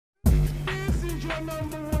your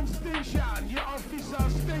number one station, your official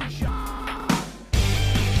station.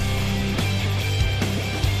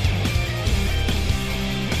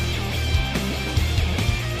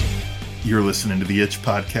 You're listening to the Itch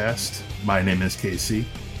Podcast. My name is Casey.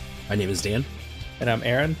 My name is Dan. And I'm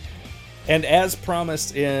Aaron. And as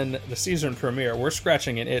promised in the season premiere, we're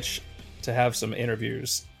scratching an itch to have some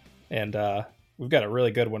interviews. And we've got a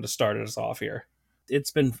really good one to start us off here. It's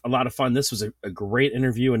been a lot of fun. This was a great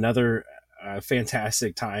interview, another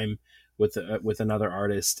fantastic time with another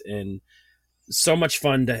artist, and so much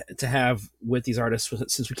fun to have with these artists.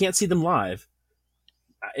 Since we can't see them live,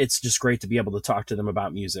 it's just great to be able to talk to them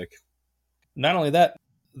about music. Not only that,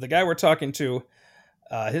 the guy we're talking to,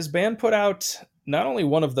 his band put out not only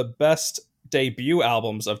one of the best debut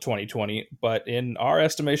albums of 2020, but in our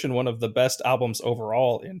estimation, one of the best albums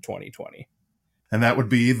overall in 2020. And that would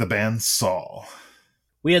be the band SAUL.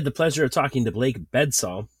 We had the pleasure of talking to Blake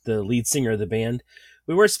Bedsaul, the lead singer of the band.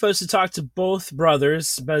 We were supposed to talk to both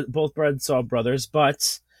Bedsaul brothers,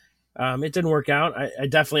 but it didn't work out. I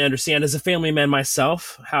definitely understand, as a family man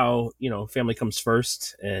myself, how, family comes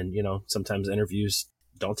first, and, sometimes interviews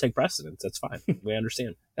don't take precedence. That's fine. We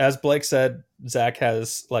understand. As Blake said, Zach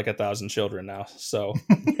has like 1,000 children now, so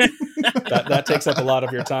that takes up a lot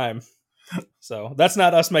of your time. So that's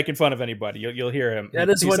not us making fun of anybody. You'll hear him.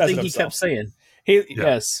 That is one thing he kept saying.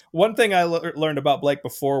 Yes. One thing I learned about Blake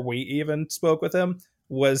before we even spoke with him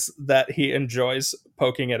was that he enjoys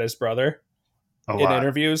poking at his brother in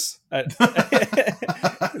interviews. They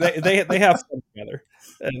have fun together,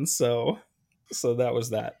 and so that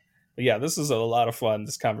was that. But yeah, this is a lot of fun.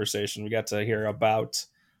 This conversation, we got to hear about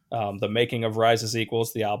the making of Rise as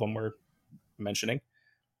Equals, the album we're mentioning,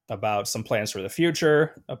 about some plans for the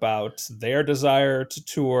future, about their desire to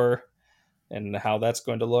tour, and how that's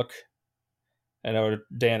going to look. I know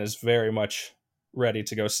Dan is very much ready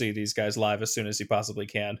to go see these guys live as soon as he possibly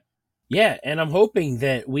can. Yeah, and I'm hoping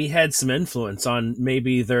that we had some influence on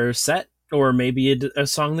maybe their set, or maybe a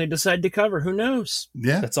song they decide to cover. Who knows?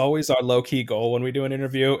 Yeah. That's always our low-key goal when we do an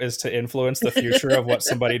interview, is to influence the future of what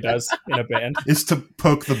somebody does in a band. Is to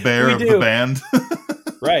poke the bear of the band.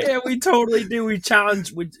 Right. Yeah, we totally do. We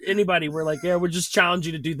challenge anybody. We're like, yeah, we'll just challenge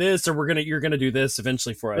you to do this, or you're gonna do this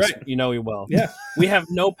eventually for us. Right. We will. Yeah. We have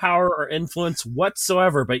no power or influence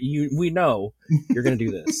whatsoever, but we know you're gonna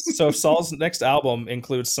do this. So if Saul's next album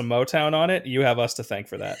includes some Motown on it, you have us to thank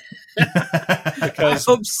for that. Because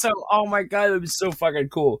I hope so. Oh my god, it would be so fucking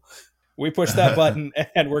cool. We push that button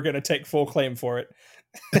and we're gonna take full claim for it.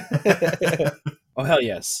 Oh hell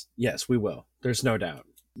yes. Yes, we will. There's no doubt.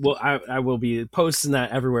 Well, I will be posting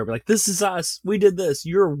that everywhere. Be like, this is us. We did this.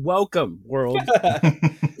 You're welcome, world.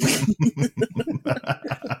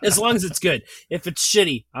 As long as it's good. If it's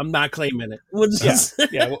shitty, I'm not claiming it. Well,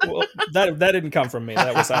 that didn't come from me.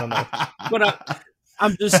 That was, I don't know. But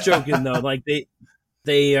I'm just joking though. Like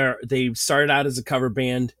they started out as a cover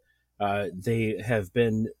band. They have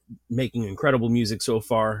been making incredible music so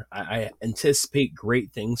far. I anticipate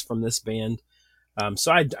great things from this band.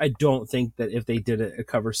 So I don't think that if they did a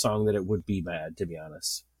cover song that it would be bad, to be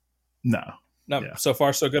honest. No. Yeah. So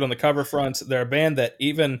far so good on the cover front. They're a band that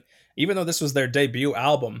even though this was their debut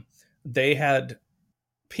album, they had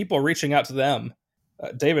people reaching out to them.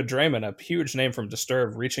 David Draymond, a huge name from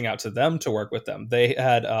Disturbed, reaching out to them to work with them. They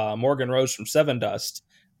had Morgan Rose from Seven Dust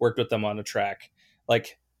worked with them on a track.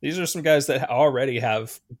 Like, these are some guys that already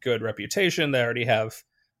have good reputation. They already have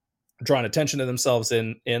drawn attention to themselves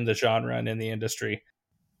in the genre and in the industry.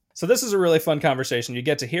 So this is a really fun conversation. You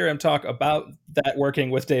get to hear him talk about that, working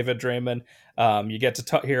with David Draymond. You get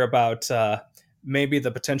to hear about maybe the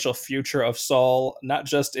potential future of SAUL, not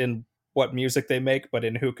just in what music they make, but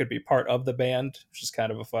in who could be part of the band, which is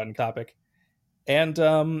kind of a fun topic. And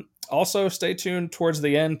also stay tuned towards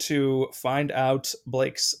the end to find out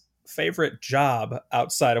Blake's favorite job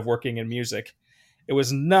outside of working in music. It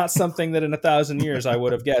was not something that in 1,000 years I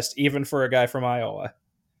would have guessed, even for a guy from Iowa.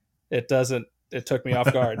 It took me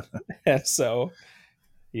off guard. And so,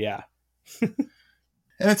 yeah. And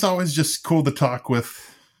it's always just cool to talk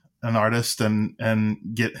with an artist and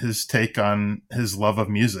get his take on his love of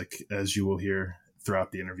music, as you will hear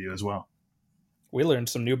throughout the interview as well. We learned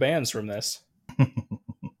some new bands from this.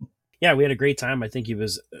 Yeah, we had a great time. I think he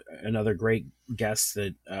was another great guest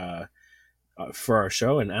that for our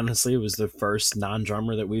show, and honestly, it was the first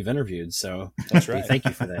non-drummer that we've interviewed. So that's right. Thank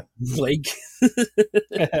you for that, Blake.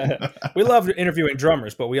 We love interviewing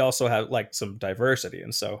drummers, but we also have like some diversity,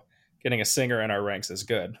 and so getting a singer in our ranks is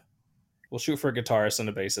good. We'll shoot for a guitarist and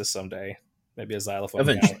a bassist someday, maybe a xylophone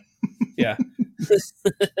eventually. Yeah,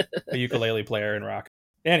 a ukulele player in rock.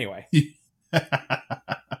 Anyway,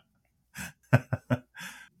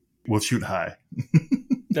 We'll shoot high.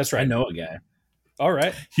 That's right. I know a guy. All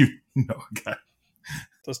right. You know a guy.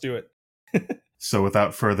 Let's do it. So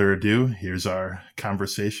without further ado, here's our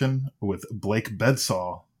conversation with Blake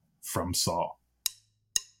Bedsaul from SAUL.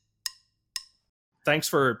 Thanks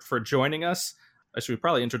for joining us. I should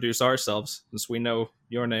probably introduce ourselves since we know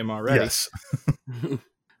your name already. Yes.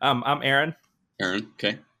 I'm Aaron. Aaron,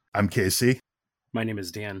 okay. I'm Casey. My name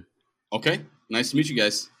is Dan. Okay, nice to meet you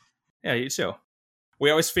guys. Yeah, you too. We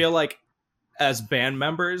always feel like as band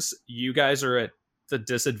members, you guys are at the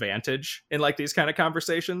disadvantage in like these kind of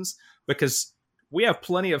conversations because we have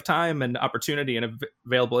plenty of time and opportunity and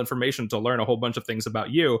available information to learn a whole bunch of things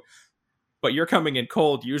about you. But you're coming in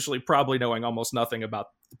cold, usually probably knowing almost nothing about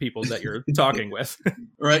the people that you're talking with.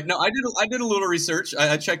 Right. No, I did a little research.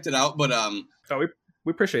 I checked it out, but So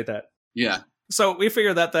we appreciate that. yeah. So we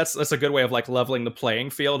figure that that's a good way of like leveling the playing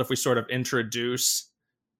field if we sort of introduce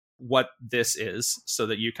what this is so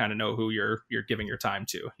that you kind of know who you're giving your time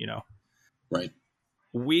to, you know. Right.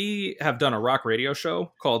 We have done a rock radio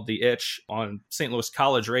show called The Itch on St. Louis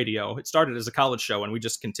College Radio. It started as a college show and we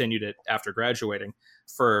just continued it after graduating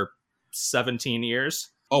for 17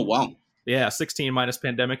 years. Oh wow. Yeah, 16 minus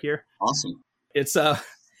pandemic year. Awesome. It's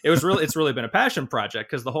really been a passion project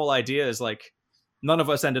because the whole idea is like none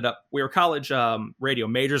of us ended up, we were college radio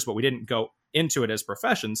majors, but we didn't go into it as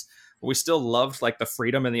professions. But we still loved like the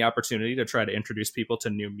freedom and the opportunity to try to introduce people to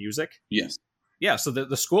new music. Yes. Yeah, so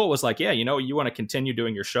the school was like, yeah, you know, you want to continue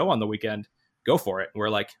doing your show on the weekend, go for it. And we're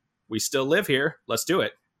like, we still live here, let's do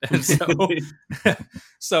it. And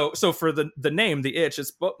so for the name, The Itch,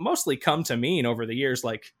 it's mostly come to mean over the years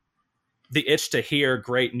like the itch to hear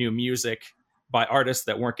great new music by artists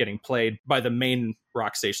that weren't getting played by the main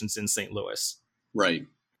rock stations in St. Louis. Right.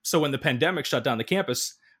 So when the pandemic shut down the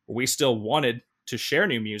campus, we still wanted to share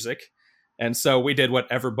new music. And so we did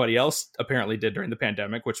what everybody else apparently did during the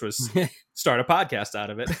pandemic, which was start a podcast out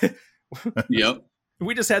of it. Yep.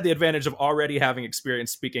 We just had the advantage of already having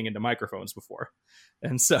experience speaking into microphones before.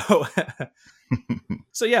 And so,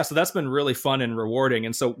 so that's been really fun and rewarding.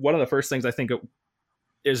 And so one of the first things I think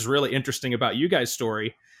is really interesting about you guys'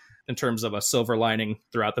 story in terms of a silver lining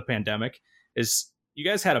throughout the pandemic is you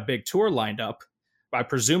guys had a big tour lined up. I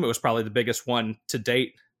presume it was probably the biggest one to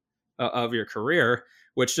date of your career,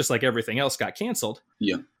 which just like everything else got canceled.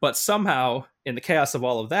 Yeah. But somehow in the chaos of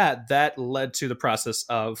all of that, that led to the process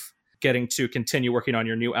of getting to continue working on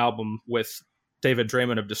your new album with David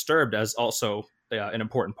Draymond of Disturbed as also an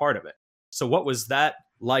important part of it. So what was that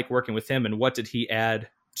like working with him and what did he add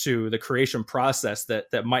to the creation process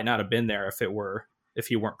that might not have been there if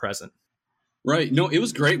he weren't present? Right. No, it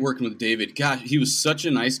was great working with David. Gosh, he was such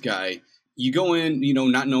a nice guy. You go in, you know,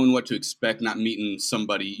 not knowing what to expect, not meeting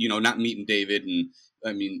somebody, you know, not meeting David. And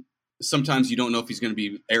I mean, sometimes you don't know if he's going to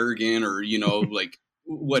be arrogant or, you know, like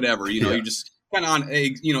whatever, you know, you're just kind of on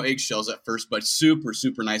eggshells at first, but super,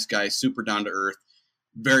 super nice guy, super down to earth,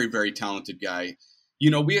 very, very talented guy. You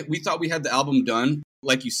know, we thought we had the album done.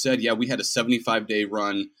 Like you said, yeah, we had a 75-day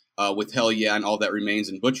run with Hell Yeah and All That Remains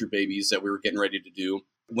and Butcher Babies that we were getting ready to do.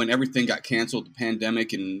 When everything got canceled, the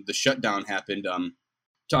pandemic and the shutdown happened,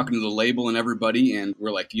 talking to the label and everybody, and we're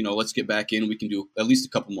like, you know, let's get back in. We can do at least a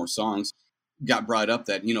couple more songs. Got brought up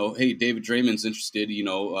that, you know, hey, David Draymond's interested, you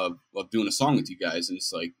know, of doing a song with you guys. And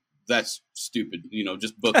it's like, that's stupid, you know,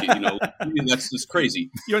 just book it, you know, that's just crazy.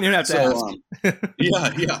 You don't even have to ask.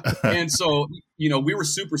 Yeah. And so, you know, we were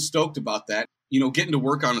super stoked about that, you know, getting to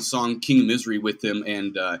work on a song, King of Misery, with him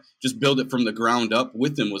and just build it from the ground up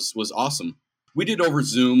with him was awesome. We did over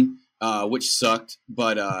Zoom, which sucked,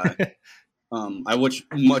 but I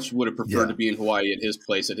much would have preferred to be in Hawaii at his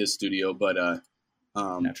place, at his studio, but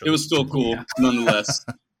it was still cool nonetheless.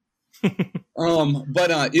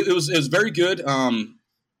 But it was very good.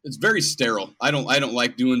 It's very sterile. I don't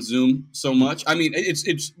like doing Zoom so much. I mean,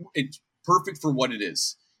 it's perfect for what it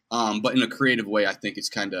is. But in a creative way, I think it's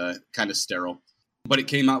kind of sterile. But it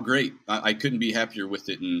came out great. I couldn't be happier with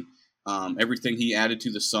it, and everything he added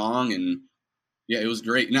to the song, and yeah, it was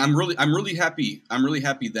great. And I'm really happy. I'm really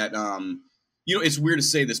happy that you know, it's weird to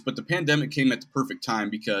say this, but the pandemic came at the perfect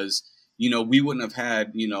time because, you know, we wouldn't have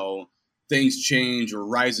had, you know, Things Change or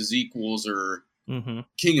Rise as Equals or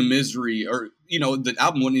King of Misery, or, you know, the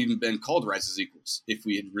album wouldn't even been called Rise as Equals if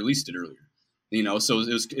we had released it earlier. You know, so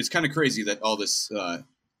it's kind of crazy that all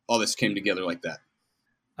this came together like that.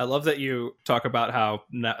 I love that you talk about how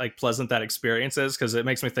like pleasant that experience is, because it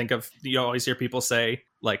makes me think of, you always hear people say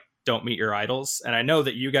like, don't meet your idols. And I know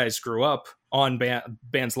that you guys grew up on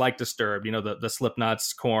bands like Disturbed, you know, the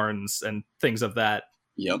Slipknots, Korns, and things of that.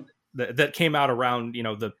 Yep. That came out around, you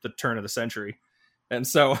know, the turn of the century. And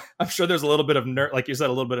so I'm sure there's a little bit of like you said,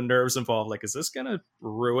 a little bit of nerves involved. Like, is this going to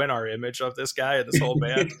ruin our image of this guy and this whole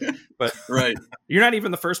band? But Right. You're not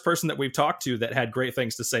even the first person that we've talked to that had great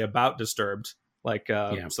things to say about Disturbed. Like,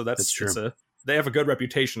 so that's true. They have a good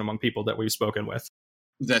reputation among people that we've spoken with.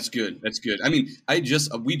 That's good. That's good. I mean,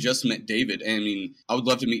 we just met David. I mean, I would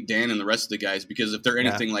love to meet Dan and the rest of the guys, because if they're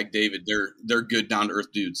anything like David, they're good, down to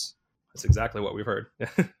earth dudes. That's exactly what we've heard.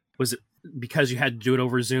 Was it because you had to do it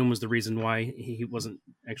over Zoom was the reason why he wasn't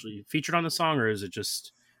actually featured on the song, or is it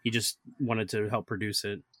just he just wanted to help produce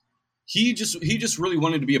it? He just really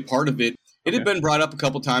wanted to be a part of it. It had been brought up a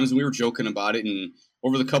couple times, and we were joking about it. And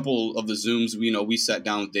over the couple of the Zooms, we sat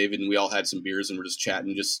down with David and we all had some beers and we're just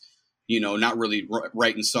chatting, just not really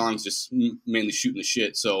writing songs, just mainly shooting the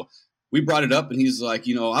shit. So we brought it up, and he's like,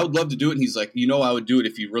 I would love to do it. And he's like, I would do it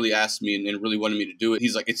if you really asked me and really wanted me to do it.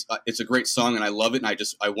 He's like, it's a great song and I love it, and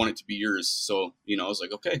I want it to be yours. So, I was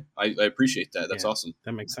like, okay, I appreciate that. That's awesome.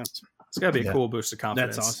 That makes sense. It's got to be a cool boost of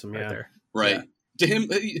confidence. That's awesome. Right there. Right. Yeah. To him,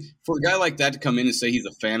 for a guy like that to come in and say he's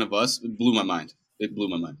a fan of us, it blew my mind.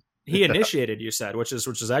 He initiated, you said, which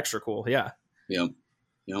is extra cool. Yeah. Yeah.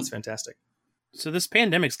 It's fantastic. So this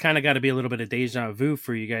pandemic's kind of got to be a little bit of deja vu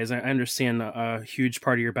for you guys. I understand a huge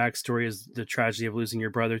part of your backstory is the tragedy of losing your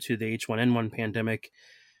brother to the H1N1 pandemic.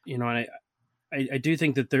 And I do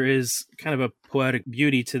think that there is kind of a poetic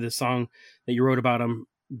beauty to the song that you wrote about him,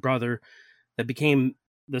 brother, that became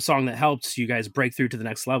the song that helped you guys break through to the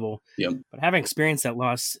next level. Yep. But having experienced that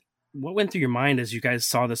loss, what went through your mind as you guys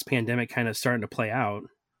saw this pandemic kind of starting to play out?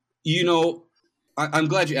 I'm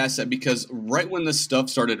glad you asked that, because right when this stuff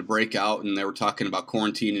started to break out and they were talking about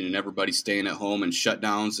quarantining and everybody staying at home and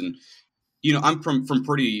shutdowns, and I'm from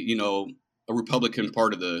pretty a Republican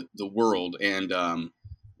part of the world, and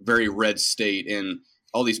very red state, and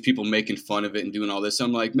all these people making fun of it and doing all this.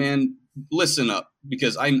 I'm like, man, listen up,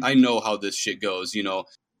 because I know how this shit goes.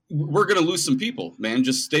 We're gonna lose some people, man.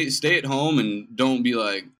 Just stay at home and don't be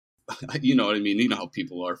like, you know what I mean. You know how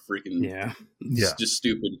people are, freaking just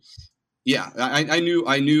stupid. Yeah, I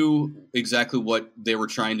knew exactly what they were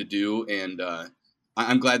trying to do, and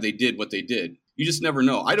I'm glad they did what they did. You just never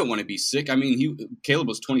know. I don't want to be sick. I mean, Caleb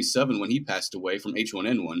was 27 when he passed away from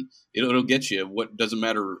H1N1. It'll get you. What doesn't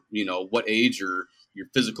matter, what age or your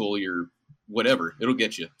physical, your whatever. It'll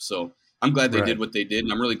get you. So I'm glad they did what they did,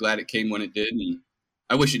 and I'm really glad it came when it did. And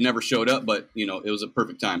I wish it never showed up, but it was a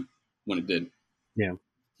perfect time when it did. Yeah.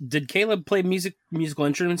 Did Caleb play musical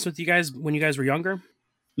instruments with you guys when you guys were younger?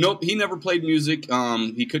 Nope, he never played music.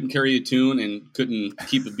 He couldn't carry a tune and couldn't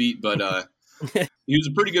keep a beat, but he was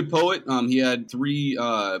a pretty good poet. He had 3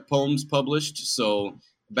 poems published, so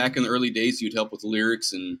back in the early days, he'd help with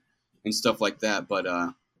lyrics and stuff like that. But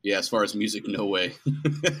as far as music, no way.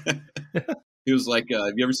 He was like,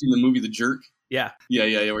 have you ever seen the movie The Jerk? Yeah.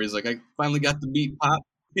 Yeah, where he's like, I finally got the beat, pop.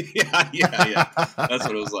 Yeah. That's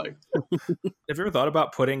what it was like. Have you ever thought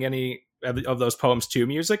about putting any of those poems to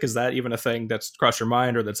music? Is that even a thing that's crossed your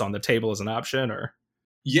mind, or that's on the table as an option? Or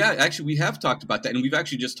yeah, actually, we have talked about that, and we've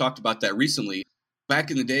actually just talked about that recently.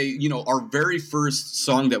 Back in the day, our very first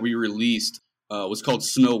song that we released was called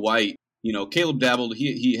Snow White. Caleb dabbled.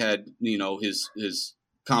 He had his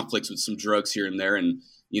conflicts with some drugs here and there, and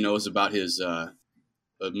it was about his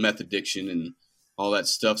meth addiction and all that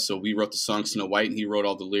stuff. So we wrote the song Snow White, and he wrote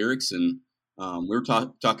all the lyrics, and we were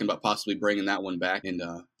talking about possibly bringing that one back and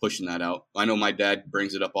pushing that out. I know my dad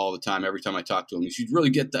brings it up all the time. Every time I talk to him, you should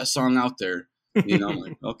really get that song out there. I'm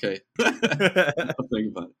like, okay. I'll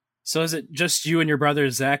think about it. So is it just you and your brother,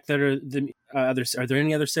 Zach, that are the others? Are there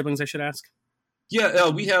any other siblings I should ask? Yeah,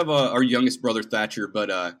 we have our youngest brother, Thatcher,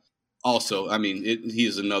 but also, I mean, he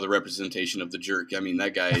is another representation of the jerk. I mean,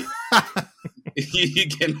 that guy, he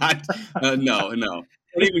cannot, no.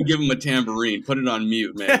 Don't even give him a tambourine. Put it on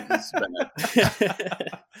mute, man. It's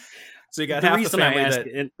bad. So you got half the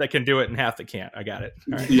family that can do it and half that can't. I got it.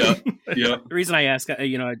 All right. Yeah. The reason I ask, I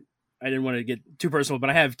didn't want to get too personal, but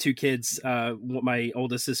I have 2 kids. My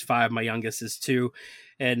oldest is 5, my youngest is 2.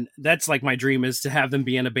 And that's like my dream, is to have them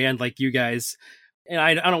be in a band like you guys. And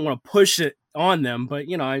I don't want to push it on them, but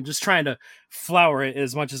I'm just trying to flower it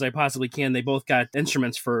as much as I possibly can. They both got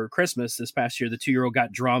instruments for Christmas this past year. The 2-year-old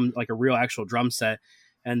got drum, like a real actual drum set,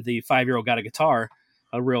 and the 5-year-old got a guitar,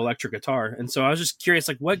 a real electric guitar. And so I was just curious,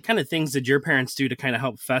 like, what kind of things did your parents do to kind of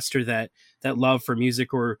help fester that love for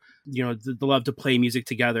music, or the love to play music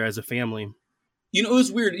together as a family? It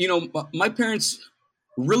was weird. My parents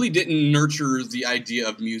really didn't nurture the idea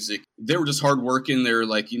of music. They were just hardworking. They were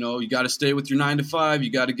like, you got to stay with your 9 to 5.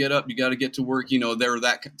 You got to get up. You got to get to work. They were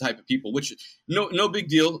that type of people, which no big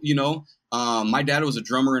deal. My dad was a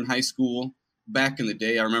drummer in high school back in the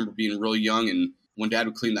day. I remember being really young, and when Dad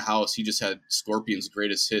would clean the house, he just had Scorpion's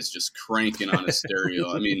greatest hits just cranking on his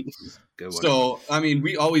stereo. I mean, so, I mean,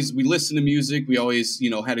 we listened to music. We always,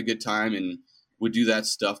 had a good time and would do that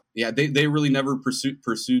stuff. Yeah, they really never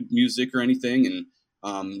pursued music or anything, and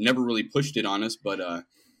never really pushed it on us, but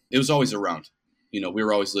it was always around. We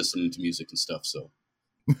were always listening to music and stuff, so.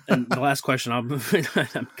 And the last question, I'm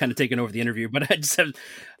kind of taking over the interview, but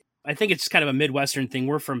I think it's kind of a Midwestern thing.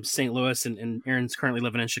 We're from St. Louis, and Aaron's currently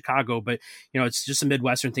living in Chicago, but it's just a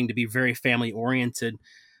Midwestern thing to be very family oriented.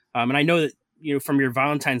 And I know that from your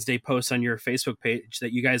Valentine's Day post on your Facebook page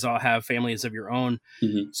that you guys all have families of your own.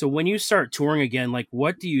 Mm-hmm. So when you start touring again, like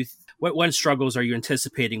what struggles are you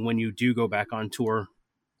anticipating when you do go back on tour?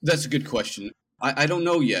 That's a good question. I don't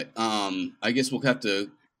know yet. I guess we'll have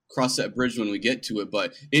to cross that bridge when we get to it,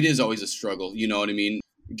 but it is always a struggle. You know what I mean?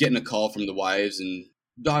 Getting a call from the wives and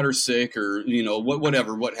daughter's sick or,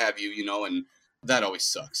 whatever, what have you, and that always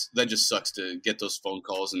sucks. That just sucks to get those phone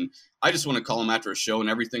calls. And I just want to call them after a show and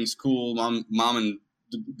everything's cool. Mom and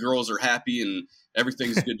the girls are happy and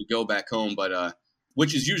everything's good to go back home. But,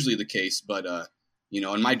 which is usually the case. But,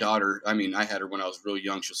 and my daughter, I mean, I had her when I was really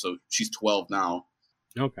young. So she's 12 now.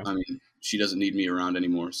 Okay. I mean, she doesn't need me around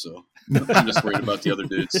anymore. So I'm just worried about the other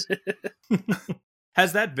dudes.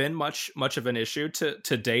 Has that been much of an issue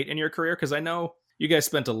to date in your career? Because I know you guys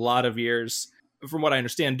spent a lot of years, from what I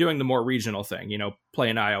understand, doing the more regional thing,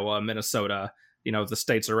 playing Iowa, Minnesota, the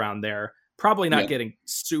states around there, probably not getting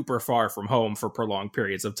super far from home for prolonged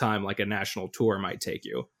periods of time like a national tour might take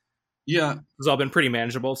you. Yeah. It's all been pretty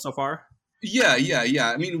manageable so far. Yeah.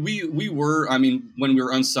 I mean, we were, when we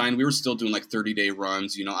were unsigned, we were still doing like 30-day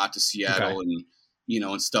runs, out to Seattle and,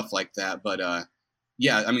 and stuff like that. But,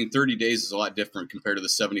 30 days is a lot different compared to the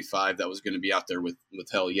 75 that was going to be out there with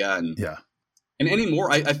Hell Yeah. And anymore,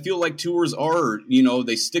 I feel like tours are,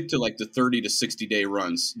 they stick to like the 30 to 60 day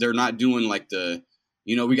runs. They're not doing like the,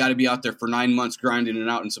 we got to be out there for 9 months grinding it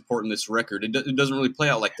out and supporting this record. It doesn't really play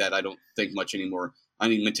out like that, I don't think, much anymore. I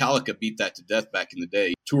mean, Metallica beat that to death back in the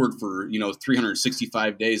day, toured for,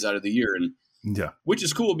 365 days out of the year. And which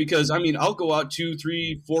is cool because, I'll go out 2,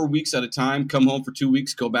 3, 4 weeks at a time, come home for 2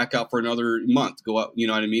 weeks, go back out for another month, go out,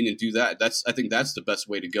 and do that. I think that's the best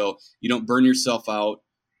way to go. You don't burn yourself out.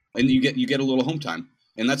 And you get a little home time.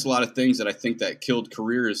 And that's a lot of things that I think that killed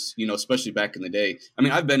careers, especially back in the day.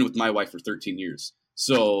 I've been with my wife for 13 years.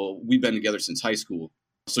 So we've been together since high school.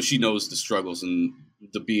 So she knows the struggles and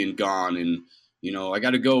the being gone. And, I got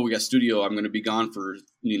to go. We got studio. I'm going to be gone for,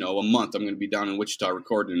 a month. I'm going to be down in Wichita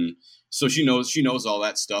recording. So she knows all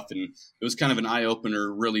that stuff. And it was kind of an eye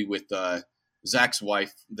opener really with Zach's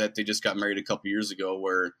wife that they just got married a couple years ago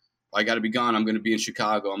where I got to be gone. I'm going to be in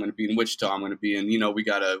Chicago. I'm going to be in Wichita. I'm going to be in, we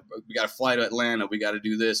got to fly to Atlanta. We got to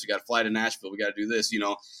do this. We got to fly to Nashville. We got to do this,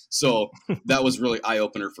 So that was really eye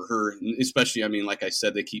opener for her. And especially, like I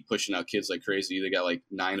said, they keep pushing out kids like crazy. They got like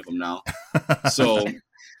 9 of them now. So,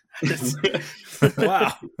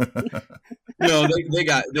 wow.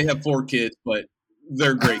 They have 4 kids, but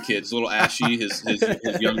they're great kids. Little Ashy, his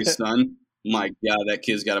youngest son. My God, that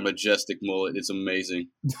kid's got a majestic mullet. It's amazing.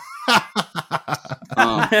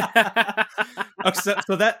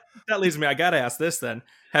 So that leaves me. I got to ask this then.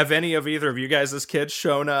 Have any of either of you guys' kids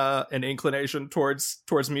shown an inclination towards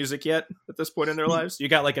music yet at this point in their lives? You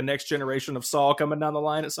got like a next generation of SAUL coming down the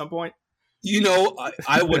line at some point?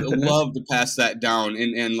 I would love to pass that down.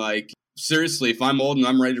 And like, seriously, if I'm old and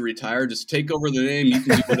I'm ready to retire, just take over the name. You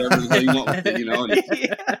can do whatever the hell you want with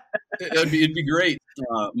it, And it'd be great.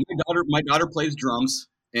 My daughter plays drums,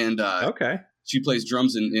 and okay, she plays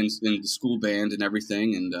drums in the school band and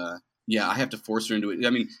everything. And I have to force her into it.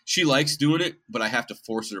 She likes doing it, but I have to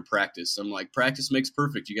force her to practice. I'm like, practice makes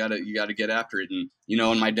perfect. You gotta get after it. And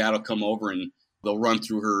and my dad will come over and they'll run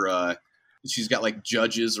through her. She's got like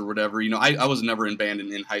judges or whatever. I was never in band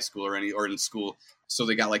in high school or in school, so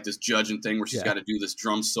they got like this judging thing where she's got to do this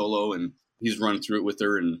drum solo, and he's running through it with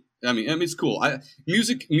her. And it's cool.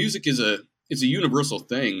 Music is it's a universal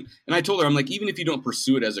thing. And I told her, I'm like, even if you don't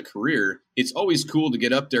pursue it as a career, it's always cool to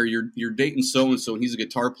get up there. You're dating so-and-so and he's a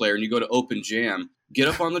guitar player and you go to open jam, get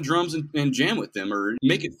up on the drums and jam with them or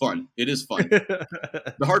make it fun. It is fun.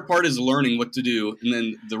 The hard part is learning what to do. And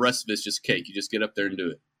then the rest of it's just cake. You just get up there and do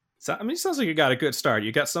it. So, it sounds like you got a good start.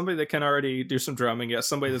 You got somebody that can already do some drumming. You got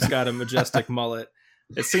somebody that's got a majestic mullet.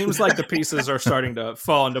 It seems like the pieces are starting to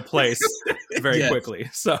fall into place very quickly.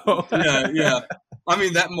 So yeah.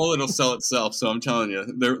 That mullet will sell itself. So I'm telling you,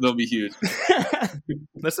 they'll be huge.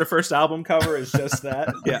 That's their first album cover is just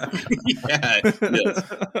that. Yeah.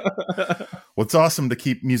 Well, it's awesome to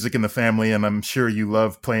keep music in the family, and I'm sure you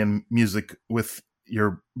love playing music with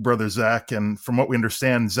your brother Zach. And from what we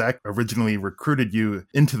understand, Zach originally recruited you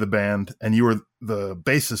into the band, and you were the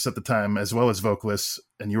bassist at the time as well as vocalist,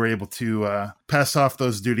 and you were able to pass off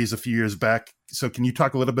those duties a few years back. So can you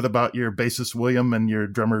talk a little bit about your bassist William and your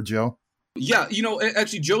drummer Joe? Yeah,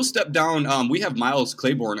 actually, Joe stepped down. We have Miles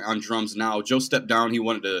Claiborne on drums now. Joe stepped down. He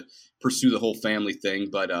wanted to pursue the whole family thing,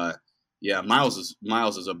 but yeah, Miles is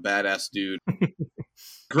a badass dude.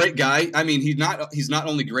 Great guy. I mean, he's not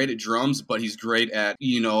only great at drums, but he's great at,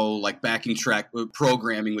 like backing track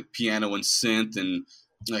programming with piano and synth. And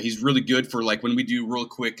he's really good for like when we do real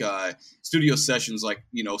quick studio sessions, like,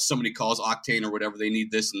 somebody calls Octane or whatever, they need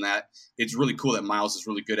this and that. It's really cool that Miles is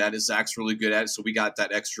really good at it. Zach's really good at it. So we got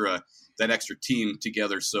that extra team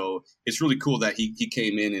together. So it's really cool that he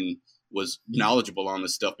came in and was knowledgeable on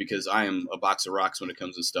this stuff, because I am a box of rocks when it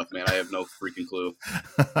comes to stuff, man. I have no freaking clue.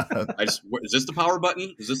 Is this the power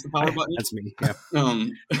button? That's me. Yeah.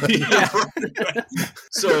 Yeah.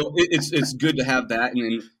 So it's good to have that. And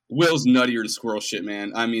then Will's nuttier than squirrel shit,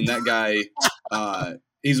 man. I mean, that guy,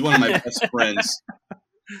 he's one of my best friends.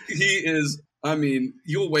 He is, I mean,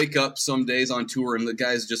 you'll wake up some days on tour and the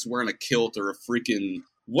guy's just wearing a kilt or a freaking,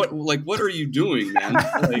 what are you doing, man?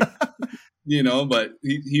 Like, but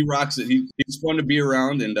he rocks it. He's fun to be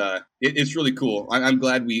around, and it's really cool. I'm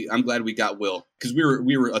glad we got Will, because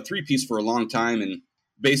we were a 3-piece for a long time, and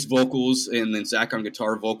bass vocals, and then Zach on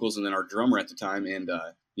guitar vocals, and then our drummer at the time, and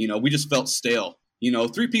we just felt stale.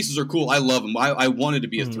 3-pieces are cool. I love them. I wanted to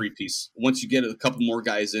be a 3-piece. Once you get a couple more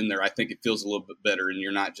guys in there, I think it feels a little bit better, and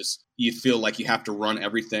you're not just, you feel like you have to run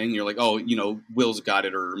everything. You're like, oh, Will's got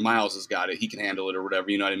it, or Miles has got it. He can handle it, or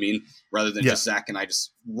whatever. You know what I mean? Rather than just Zach and I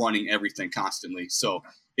just running everything constantly. So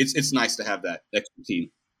it's nice to have that extra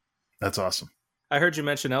team. That's awesome. I heard you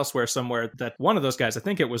mention elsewhere somewhere that one of those guys, I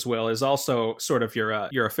think it was Will, is also sort of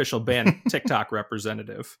your official band TikTok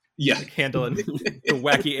representative. Yeah. Like handling the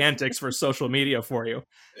wacky antics for social media for you.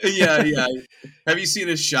 Yeah. Have you seen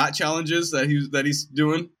his shot challenges that he's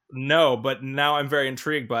doing? No, but now I'm very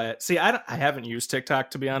intrigued by it. See, I haven't used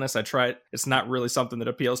TikTok, to be honest. I tried. It's not really something that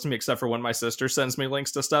appeals to me, except for when my sister sends me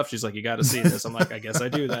links to stuff. She's like, you got to see this. I'm like, I guess I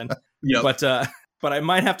do then. Yep. But I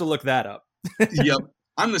might have to look that up. Yep.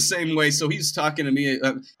 I'm the same way. So he's talking to me.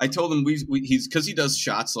 I told him he's, because he does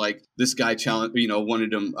shots like this guy challenge,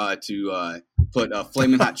 wanted him to put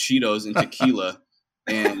flaming hot Cheetos in tequila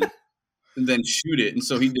and then shoot it. And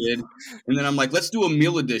so he did. And then I'm like, let's do a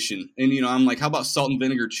meal edition. And, I'm like, how about salt and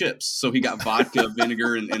vinegar chips? So he got vodka,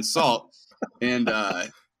 vinegar, and salt. And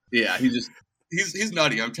yeah, he's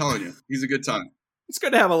nutty. I'm telling you, he's a good time. It's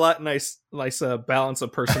good to have a nice balance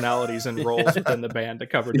of personalities and roles within the band to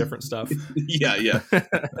cover different stuff. Yeah.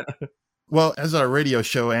 Well, as our radio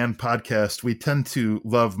show and podcast, we tend to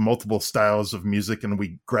love multiple styles of music, and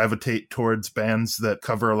we gravitate towards bands that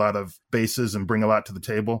cover a lot of bases and bring a lot to the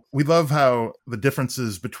table. We love how the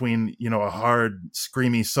differences between, a hard,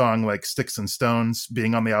 screamy song like Sticks and Stones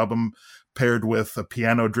being on the album paired with a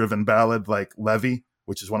piano-driven ballad like Levy,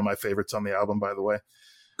 which is one of my favorites on the album, by the way.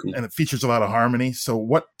 Cool. And it features a lot of harmony. So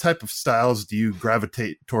what type of styles do you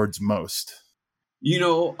gravitate towards most?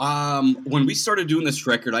 When we started doing this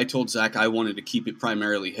record, I told Zach I wanted to keep it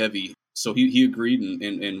primarily heavy. So he agreed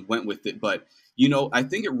and went with it. But, I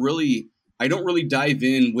think I don't really dive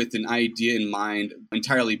in with an idea in mind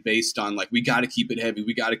entirely based on like, we got to keep it heavy.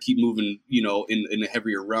 We got to keep moving, in a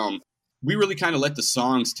heavier realm. We really kind of let the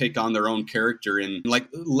songs take on their own character. And like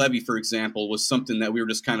Levy, for example, was something that we were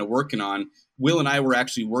just kind of working on. Will and I were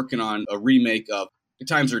actually working on a remake of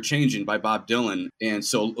Times Are Changing by Bob Dylan. And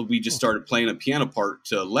so we just started playing a piano part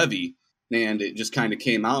to Levy, and it just kind of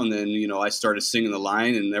came out. And then, I started singing the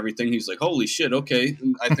line and everything. He's like, holy shit, okay,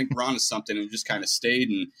 I think we're on to something. And just kind of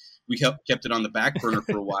stayed, and we kept it on the back burner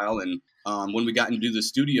for a while. And when we got into the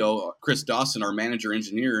studio, Chris Dawson, our manager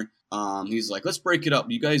engineer, he's like, let's break it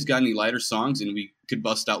up. You guys got any lighter songs? And we could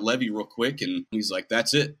bust out Levy real quick. And he's like,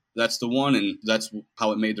 that's it. That's the one. And that's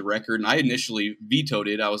how it made the record. And I initially vetoed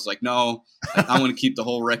it. I was like, no, I want to keep the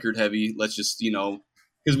whole record heavy. Let's just,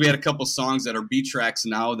 because we had a couple songs that are B tracks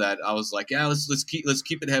now that I was like, yeah, let's keep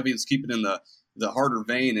it heavy. Let's keep it in the harder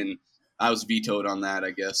vein. And I was vetoed on that,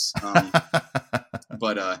 I guess.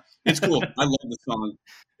 But it's cool. I love the song.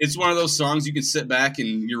 It's one of those songs you can sit back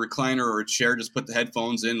in your recliner or a chair, just put the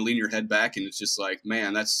headphones in, lean your head back, and it's just like,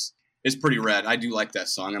 man, it's pretty rad. I do like that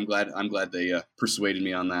song. I'm glad they persuaded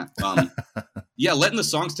me on that. Yeah, letting the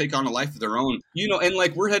songs take on a life of their own. And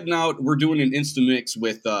like we're heading out, we're doing an Insta mix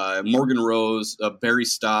with Morgan Rose, Barry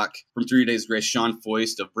Stock from 3 Days Grace, Sean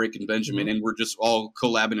Foist of Breaking Benjamin, and we're just all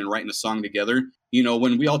collabing and writing a song together.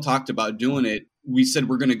 When we all talked about doing it, we said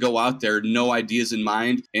we're going to go out there, no ideas in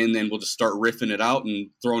mind, and then we'll just start riffing it out and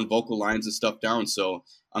throwing vocal lines and stuff down. So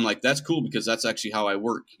I'm like, that's cool because that's actually how I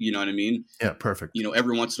work. You know what I mean? Yeah, perfect. You know,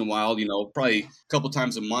 every once in a while, you know, probably a couple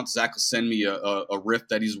times a month, Zach will send me a riff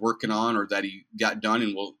that he's working on or that he got done.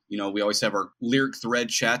 And we'll, you know, we always have our lyric thread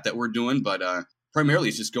chat that we're doing. But primarily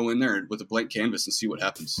it's just go in there with a blank canvas and see what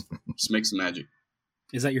happens. Just make some magic.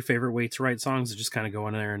 Is that your favorite way to write songs? Is just kind of go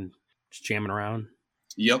in there and just jamming around?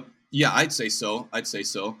 Yep. Yeah, I'd say so.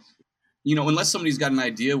 You know, unless somebody's got an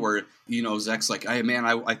idea where, you know, Zach's like, hey, man,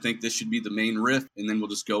 I think this should be the main riff. And then we'll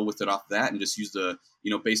just go with it off that and just use the,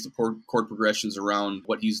 you know, base the chord progressions around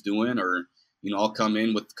what he's doing. Or, you know, I'll come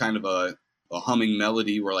in with kind of a humming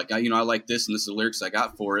melody where like, you know, I like this and this is the lyrics I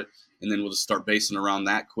got for it. And then we'll just start basing around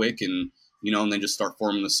that quick and, you know, and then just start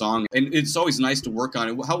forming the song. And it's always nice to work on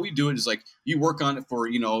it. How we do it is like you work on it for,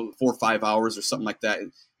 you know, 4 or 5 hours or something like that.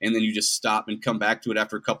 And then you just stop and come back to it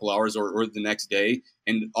after a couple hours or the next day.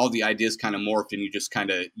 And all the ideas kind of morph and you just kind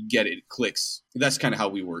of get it. It clicks. That's kind of how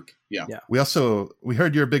we work. Yeah. We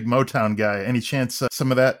heard you're a big Motown guy. Any chance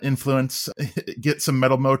some of that influence get some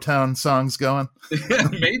metal Motown songs going?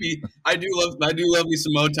 Maybe. I do love me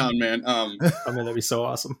some Motown, man. I mean, that'd be so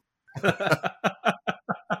awesome.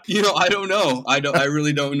 You know, I don't know. I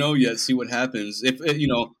really don't know yet. See what happens.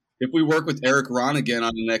 If we work with Eric Ron again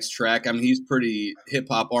on the next track, I mean, he's pretty hip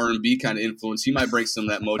hop R&B kind of influence. He might bring some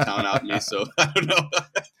of that Motown out in me. So I don't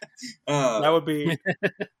know. That would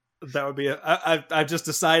be. I've just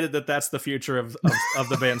decided that that's the future of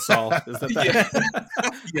the band Saul. Is that?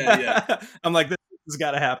 Yeah. I'm like, this has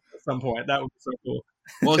got to happen at some point. That would be so cool.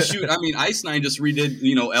 Well, shoot. I mean, Ice Nine just redid,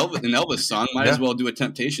 you know, an Elvis song. Might as well do a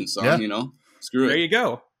Temptation song. You know, screw it. There you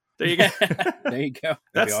go. There you go.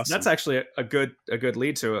 That's awesome. That's actually a good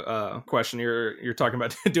lead to a question. You're talking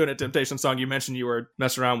about doing a Temptation song. You mentioned you were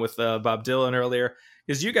messing around with Bob Dylan earlier,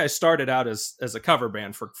 because you guys started out as a cover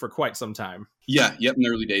band for quite some time. Yeah. Yep. In the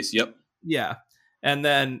early days. Yep. Yeah. And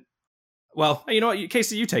then, well, you know what,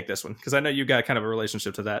 Casey, you take this one because I know you got kind of a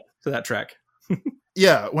relationship to that track.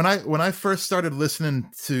 Yeah. When I first started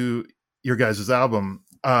listening to your guys' album,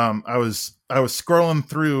 I was scrolling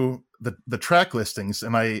through the track listings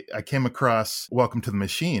and I came across Welcome to the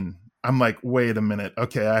Machine. I'm like, wait a minute.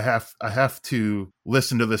 Okay. I have to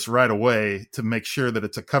listen to this right away to make sure that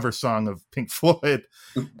it's a cover song of Pink Floyd.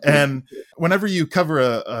 And whenever you cover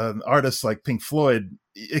an artist like Pink Floyd,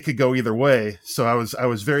 it could go either way. So I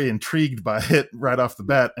was very intrigued by it right off the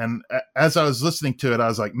bat. And as I was listening to it, I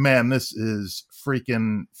was like, man, this is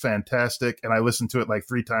freaking fantastic. And I listened to it like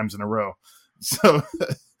 3 times in a row. So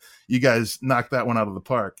you guys knocked that one out of the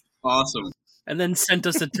park. Awesome. And then sent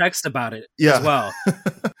us a text about it as well.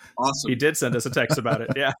 Awesome. He did send us a text about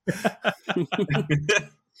it. Yeah.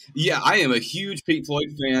 Yeah, I am a huge Pink Floyd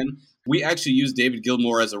fan. We actually use David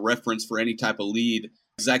Gilmour as a reference for any type of lead.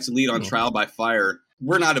 Zach's lead on Trial by Fire.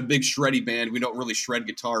 We're not a big shreddy band. We don't really shred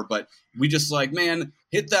guitar, but we just like, man,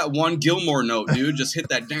 hit that one Gilmour note, dude. Just hit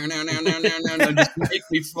that down. Just make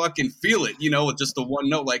me fucking feel it, you know, with just the one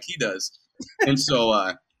note like he does. And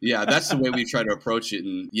so, yeah, that's the way we try to approach it.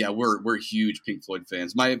 And yeah, we're huge Pink Floyd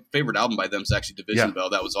fans. My favorite album by them is actually Division Bell.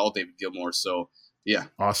 That was all David Gilmour. So yeah.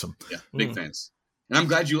 Awesome. Yeah. Big fans. And I'm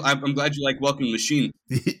glad you like Welcome to the Machine.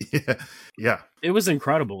 Yeah. It was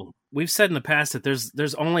incredible. We've said in the past that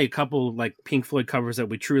there's only a couple like Pink Floyd covers that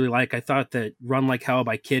we truly like. I thought that Run Like Hell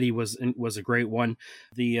by Kitty was a great one.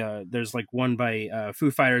 There's like one by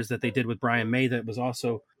Foo Fighters that they did with Brian May that was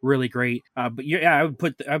also really great. But yeah, I would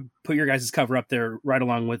put your guys' cover up there right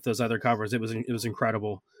along with those other covers. It was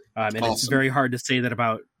incredible. And awesome. It's very hard to say that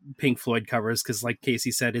about Pink Floyd covers because, like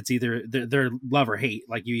Casey said, it's either they're love or hate.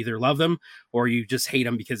 Like you either love them or you just hate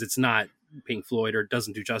them because it's not Pink Floyd or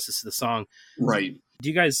doesn't do justice to the song. Right. Do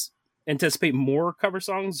you guys anticipate more cover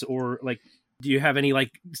songs, or like do you have any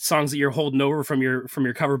like songs that you're holding over from your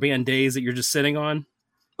cover band days that you're just sitting on?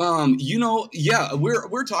 You know, yeah,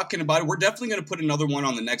 we're talking about it. We're definitely going to put another one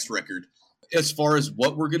on the next record. As far as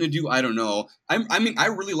what we're going to do, I don't know. I mean, I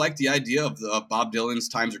really like the idea of Bob Dylan's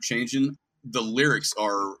Times Are Changing. The lyrics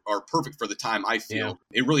are perfect for the time, I feel.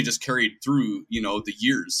 Yeah. It really just carried through, you know, the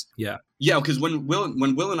years. Yeah. Yeah, because when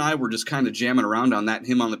Will and I were just kind of jamming around on that,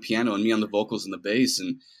 him on the piano and me on the vocals and the bass,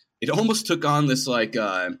 and it almost took on this like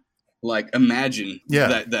Imagine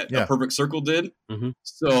that A Perfect Circle did. Mm-hmm.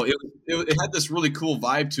 So it had this really cool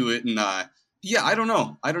vibe to it, and yeah, I don't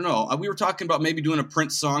know. We were talking about maybe doing a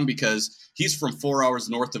Prince song because he's from 4 hours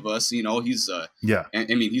north of us. You know, he's I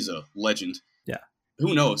mean, he's a legend. Yeah.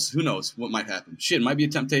 Who knows what might happen? Shit, it might be a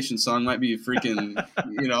Temptation song, might be a freaking,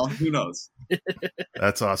 you know, who knows?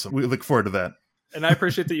 That's awesome. We look forward to that. And I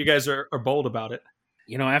appreciate that you guys are bold about it.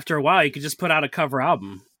 You know, after a while, you could just put out a cover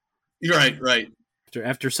album. You're right.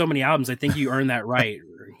 After so many albums, I think you earned that right.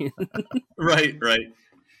 Right.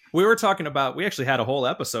 We were talking about, we actually had a whole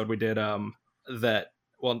episode we did that,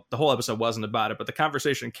 well, the whole episode wasn't about it, but the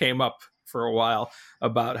conversation came up for a while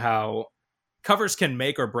about how covers can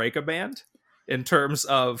make or break a band in terms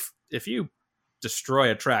of if you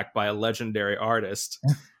destroy a track by a legendary artist,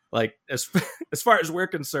 like as far as we're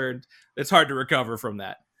concerned, it's hard to recover from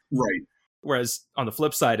that. Right. Whereas on the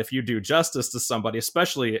flip side, if you do justice to somebody,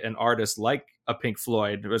 especially an artist like a Pink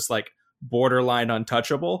Floyd, who is like borderline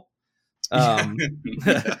untouchable,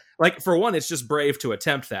 Yeah. like for one, it's just brave to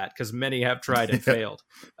attempt that because many have tried and failed.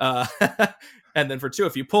 And then for two,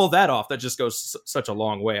 if you pull that off, that just goes such a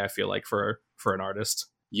long way, I feel like, for an artist.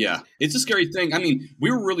 Yeah, it's a scary thing. I mean, we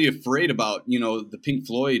were really afraid about, the Pink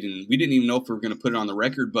Floyd, and we didn't even know if we were going to put it on the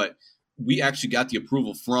record, but we actually got the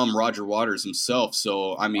approval from Roger Waters himself.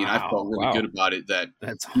 So, I mean, I felt really good about it that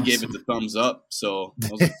That's he gave it the thumbs up. So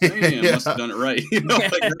I was like, damn, must have done it right. That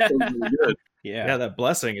was really good. Yeah, that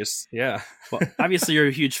blessing is, yeah. Well, obviously, you're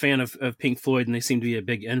a huge fan of Pink Floyd, and they seem to be a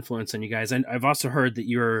big influence on you guys. And I've also heard that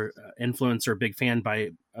you're influenced or a big fan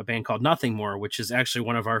by a band called Nothing More, which is actually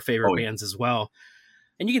one of our favorite bands as well.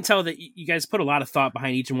 And you can tell that you guys put a lot of thought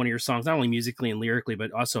behind each and one of your songs, not only musically and lyrically,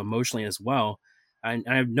 but also emotionally as well. And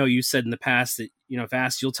I know you said in the past that, if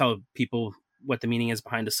asked, you'll tell people what the meaning is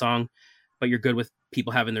behind a song, but you're good with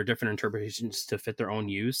people having their different interpretations to fit their own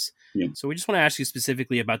use. Yeah. So we just want to ask you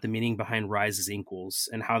specifically about the meaning behind Rise as Equals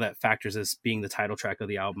and how that factors as being the title track of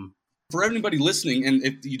the album. For everybody listening, and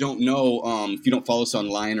if you don't know, if you don't follow us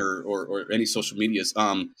online or any social medias,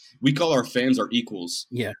 we call our fans our equals.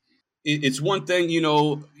 Yeah. It's one thing,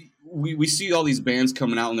 we see all these bands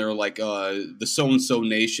coming out and they're like the so-and-so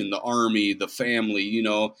nation, the army, the family,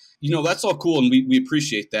 that's all cool. And we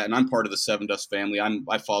appreciate that. And I'm part of the Seven Dust family.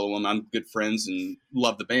 I follow them. I'm good friends and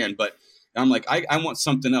love the band. But I'm like, I want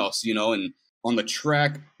something else, and on the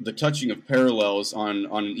track, The Touching of Parallels on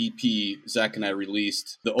an EP Zach and I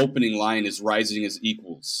released, the opening line is rising as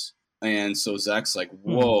equals. And so Zach's like,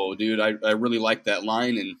 whoa, dude, I really like that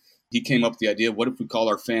line. And he came up with the idea, what if we call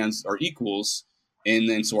our fans our equals? And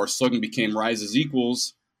then so our slogan became Rise as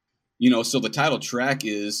Equals. So the title track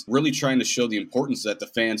is really trying to show the importance that the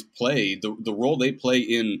fans play. The role they play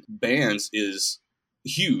in bands is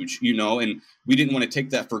huge, and we didn't want to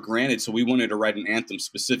take that for granted. So we wanted to write an anthem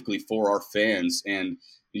specifically for our fans and,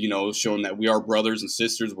 showing that we are brothers and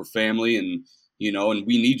sisters, we're family, and, and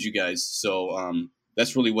we need you guys. So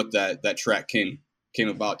that's really what that track came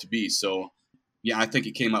about to be. So yeah, I think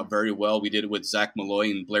it came out very well. We did it with Zach Malloy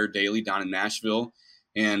and Blair Daly down in Nashville.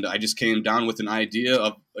 And I just came down with an idea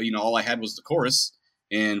of, all I had was the chorus.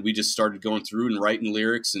 And we just started going through and writing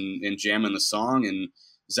lyrics and jamming the song. And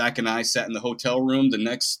Zach and I sat in the hotel room the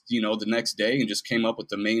next day and just came up with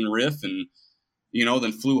the main riff and,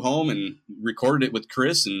 then flew home and recorded it with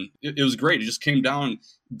Chris. And it was great. It just came down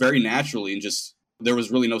very naturally and just, there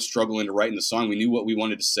was really no struggle into writing the song. We knew what we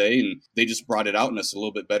wanted to say, and they just brought it out in us a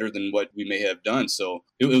little bit better than what we may have done. So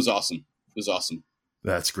it was awesome. It was awesome.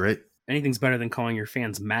 That's great. Anything's better than calling your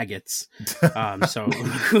fans maggots. So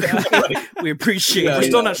we appreciate it. We're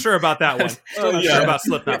still not sure about that one. Still not sure about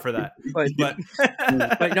Slipknot for that.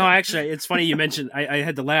 But no, actually, it's funny you mentioned. I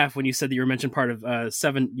had to laugh when you said that you were mentioned part of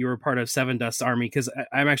Seven. You were part of Seven Dust's army because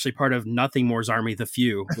I'm actually part of Nothing More's army, The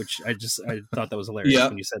Few, which I thought that was hilarious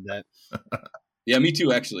when you said that. Yeah, me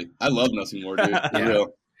too, actually. I love Nothing More, dude. Yeah.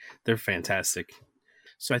 They're fantastic.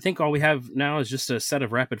 So I think all we have now is just a set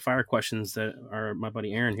of rapid fire questions that my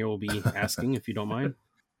buddy Aaron here will be asking, if you don't mind.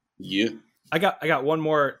 Yeah. I got one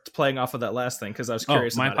more playing off of that last thing because I was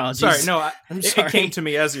curious. My about apologies. It. Sorry, no, it came to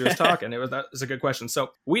me as you were talking. That was a good question. So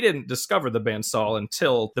we didn't discover the band SAUL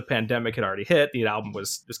until the pandemic had already hit. The album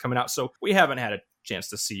was coming out, so we haven't had a chance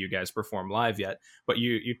to see you guys perform live yet. But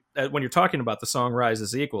you when you're talking about the song "Rise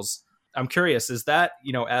as Equals," I'm curious, is that,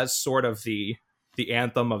 as sort of the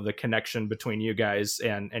anthem of the connection between you guys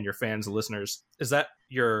and your fans and listeners, is that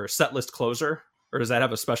your set list closer, or does that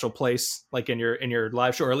have a special place like in your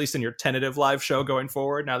live show, or at least in your tentative live show going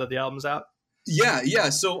forward now that the album's out? Yeah.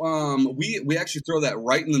 So we actually throw that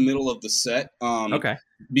right in the middle of the set. Okay.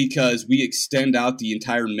 Because we extend out the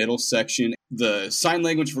entire middle section. The sign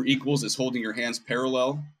language for equals is holding your hands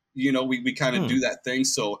parallel. We kind of do that thing.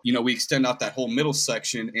 So, we extend out that whole middle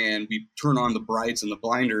section and we turn on the brights and the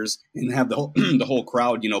blinders and have the whole, the whole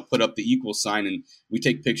crowd, put up the equal sign, and we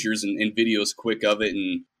take pictures and videos quick of it.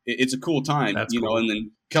 And it's a cool time, That's cool. And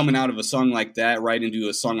then coming out of a song like that, right into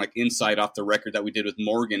a song like Inside off the record that we did with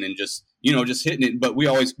Morgan and just hitting it. But we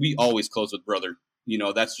always close with Brother.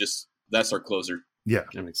 That's our closer. Yeah,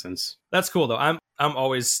 that makes sense. That's cool though. I'm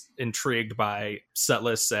always intrigued by set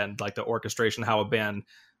lists and like the orchestration, how a band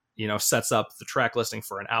sets up the track listing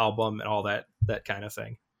for an album and all that kind of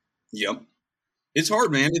thing. Yep. It's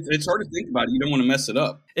hard, man. It's hard to think about it. You don't want to mess it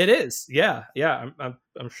up. It is. Yeah.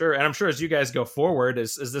 I'm sure. And I'm sure as you guys go forward,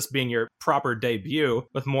 as this being your proper debut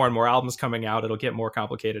with more and more albums coming out, it'll get more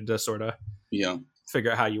complicated to sort of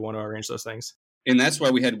figure out how you want to arrange those things. And that's why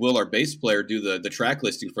we had Will, our bass player, do the track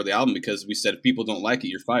listing for the album, because we said if people don't like it,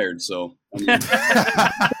 you're fired. So no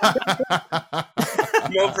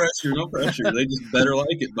pressure. They just better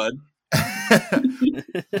like it, bud.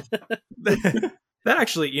 That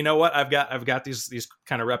actually, you know what? I've got these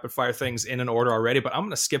kind of rapid fire things in an order already, but I'm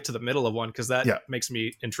going to skip to the middle of one because that makes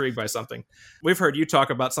me intrigued by something. We've heard you talk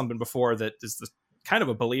about something before that is the kind of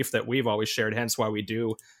a belief that we've always shared, hence why we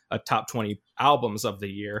do a top 20 albums of the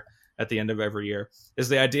year at the end of every year, is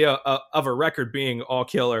the idea of a record being all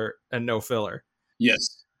killer and no filler.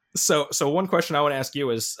 Yes. So one question I want to ask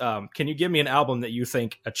you is, can you give me an album that you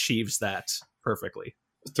think achieves that perfectly?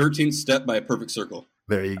 13th Step by A Perfect Circle.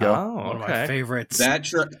 There you go. Oh, One of my favorites.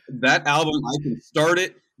 That album, I can start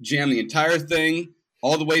it, jam the entire thing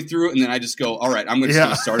all the way through, and then I just go, all right, I'm just going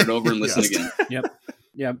to start it over and listen again.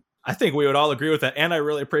 Yep. I think we would all agree with that, and I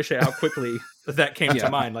really appreciate how quickly that came to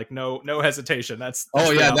mind. Like no hesitation. That's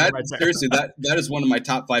seriously, that is one of my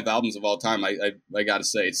top 5 albums of all time. I got to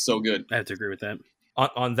say, it's so good. I have to agree with that.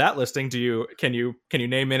 On that listing, can you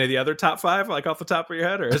name any of the other top 5 like off the top of your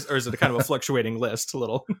head, or is it kind of a fluctuating list a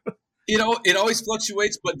little? It always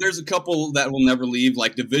fluctuates, but there's a couple that will never leave.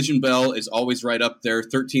 Like Division Bell is always right up there.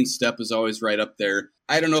 13th Step is always right up there.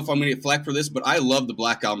 I don't know if I'm going to get flack for this, but I love the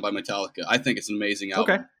Black Album by Metallica. I think it's an amazing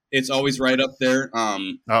album. Okay. It's always right up there.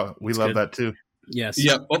 We love that too. Yes.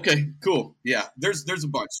 Yep. Okay. Cool. Yeah. There's a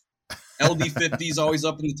bunch. LD50 is always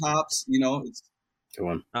up in the tops. It's Good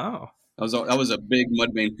one. Oh, I was a big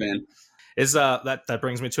Mudvayne fan. Is that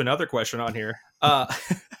brings me to another question on here.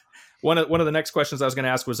 One of the next questions I was going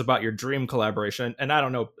to ask was about your Dream collaboration, and I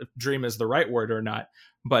don't know if Dream is the right word or not,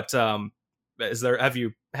 but have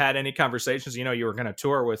you had any conversations? You were going to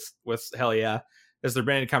tour with Hell Yeah. Has there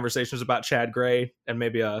been any conversations about Chad Gray and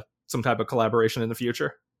maybe some type of collaboration in the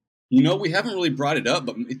future? We haven't really brought it up,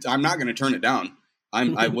 but I'm not going to turn it down.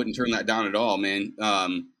 I wouldn't turn that down at all, man.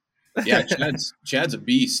 Yeah, Chad's a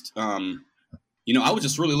beast. I was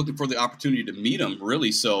just really looking for the opportunity to meet him,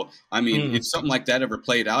 really. So, if something like that ever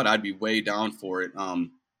played out, I'd be way down for it.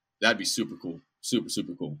 That'd be super cool. Super,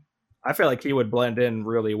 super cool. I feel like he would blend in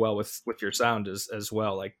really well with your sound as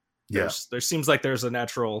well. Like, there seems like there's a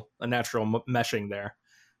natural meshing there.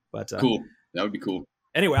 But cool. That would be cool.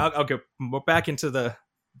 Anyway, I'll go back into the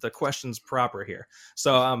questions proper here.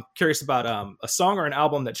 So I'm curious about a song or an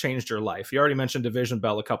album that changed your life. You already mentioned Division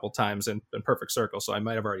Bell a couple times and Perfect Circle, so I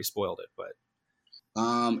might have already spoiled it, but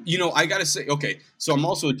I gotta say, okay, so I'm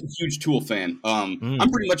also a huge Tool fan. I'm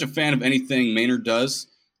pretty much a fan of anything Maynard does.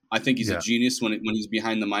 I think he's a genius when he's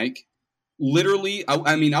behind the mic. Literally, I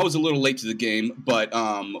was a little late to the game, but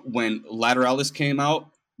when Lateralis came out,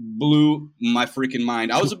 blew my freaking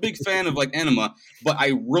mind. I was a big fan of like Enema, but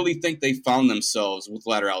I really think they found themselves with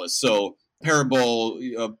Lateralis. So Parabole,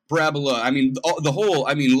 Parabola,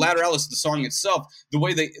 Lateralis, the song itself, the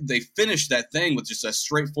way they finished that thing with just a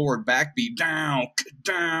straightforward backbeat, down,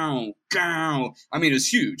 down, down. It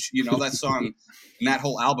was huge, that song and that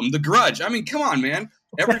whole album. The Grudge, come on, man.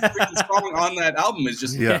 Every freaking song on that album is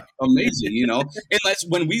just amazing, And that's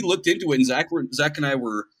when we looked into it, and Zach and I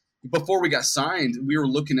were, before we got signed, we were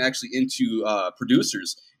looking actually into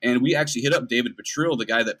producers, and we actually hit up David Petrill, the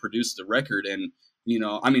guy that produced the record, and he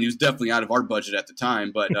was definitely out of our budget at the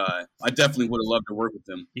time, but I definitely would have loved to work with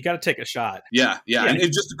him. You got to take a shot. Yeah. And it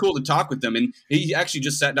was just cool to talk with them, and he actually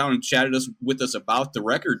just sat down and chatted with us about the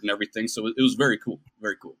record and everything, so it was very cool.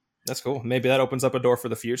 Very cool. That's cool. Maybe that opens up a door for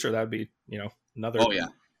the future. That would be,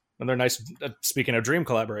 another nice, speaking of Dream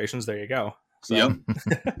collaborations, there you go. So, yep.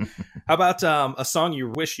 How about a song you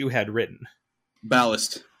wish you had written?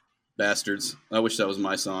 Ballast. Bastards. I wish that was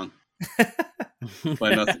my song.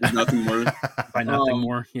 By nothing more. By Nothing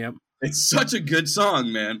More. Yep. It's such a good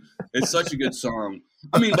song, man. It's such a good song.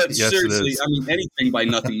 But yes, seriously, anything by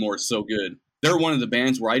Nothing More is so good. They're one of the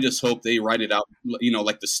bands where I just hope they write it out,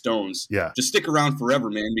 like the Stones. Yeah. Just stick around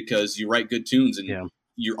forever, man, because you write good tunes and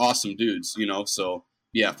you're awesome dudes, So,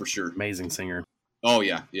 yeah, for sure. Amazing singer. Oh,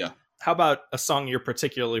 yeah. How about a song you're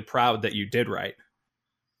particularly proud that you did write?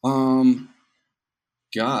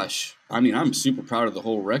 Gosh. I'm super proud of the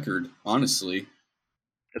whole record, honestly.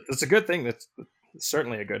 It's a good thing. That's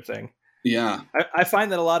certainly a good thing. Yeah. I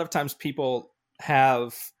find that a lot of times people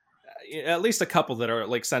have at least a couple that are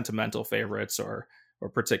like sentimental favorites or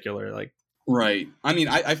particular, like. Right.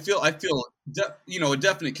 I feel a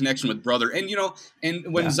definite connection with brother. And,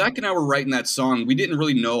 and when Yeah. Zach and I were writing that song, we didn't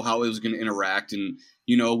really know how it was going to interact. And,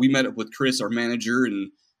 we met up with Chris, our manager,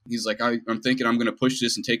 and he's like, I'm thinking I'm going to push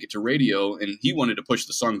this and take it to radio. And he wanted to push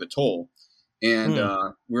the song The Toll. And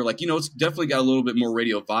we were like, it's definitely got a little bit more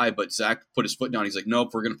radio vibe. But Zach put his foot down. He's like, no, if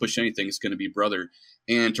we're going to push anything, it's going to be Brother.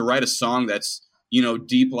 And to write a song that's,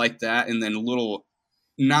 deep like that, and then a little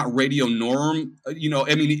not radio norm,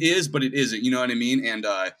 it is, but it isn't, you know what I mean? And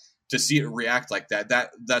to see it react like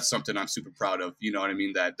that's something I'm super proud of, you know what I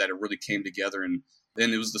mean? That it really came together, and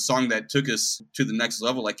it was the song that took us to the next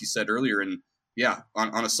level, like you said earlier. And yeah,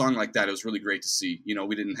 on a song like that, it was really great to see.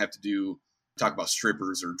 We didn't have to talk about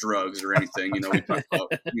strippers or drugs or anything. We talked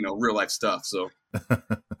about, real life stuff. So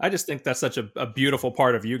I just think that's such a beautiful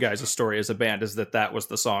part of you guys' story as a band, is that was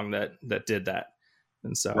the song that did that.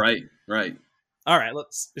 And so, right. All right,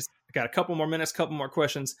 got a couple more minutes, couple more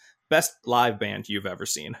questions. Best live band you've ever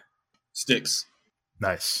seen? Styx.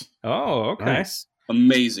 Nice. Oh, okay. Nice.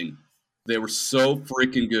 Amazing. They were so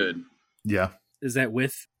freaking good. Yeah. Is that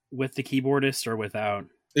with the keyboardist or without?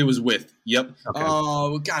 It was with. Yep. Okay.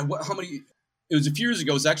 Oh God, how many? It was a few years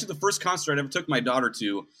ago. It was actually the first concert I ever took my daughter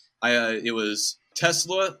to. It was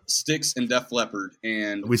Tesla, Styx, and Def Leppard,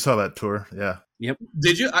 and We saw that tour. Yeah. Yep.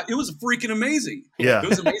 did you? It was freaking amazing. Yeah. It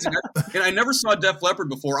was amazing. And I never saw Def Leppard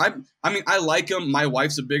before. I like them. My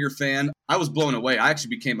wife's a bigger fan. I was blown away. I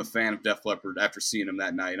actually became a fan of Def Leppard after seeing them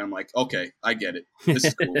that night. I'm like, okay, I get it. This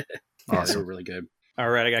is cool. Yeah, they were really good. All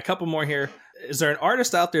right, I got a couple more here. Is there an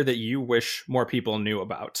artist out there that you wish more people knew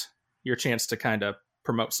about? Your chance to kind of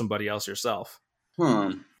promote somebody else yourself.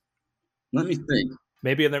 Let me think.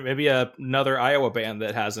 Maybe another Iowa band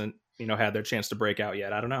that hasn't, had their chance to break out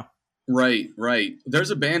yet. I don't know. Right. There's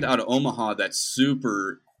a band out of Omaha that's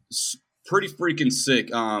pretty freaking sick.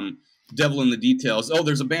 Devil in the Details. Oh,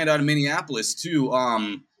 there's a band out of Minneapolis too.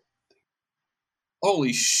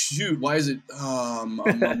 Holy shoot! Why is it?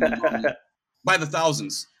 By the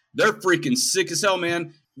Thousands. They're freaking sick as hell,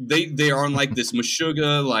 man. They are on like this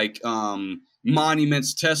Meshuggah, like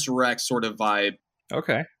Monuments, Tesseract sort of vibe.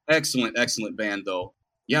 Okay. Excellent band though.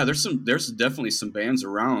 Yeah, there's definitely some bands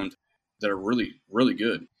around that are really, really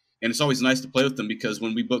good. And it's always nice to play with them because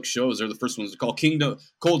when we book shows, they're the first ones to call.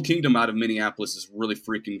 Cold Kingdom out of Minneapolis is really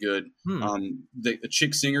freaking good. The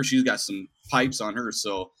chick singer, she's got some pipes on her.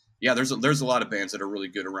 So yeah, there's a lot of bands that are really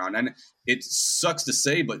good around. And it sucks to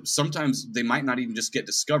say, but sometimes they might not even just get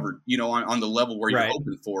discovered, on the level where you're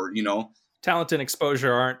hoping for, Talent and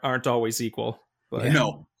exposure aren't always equal. But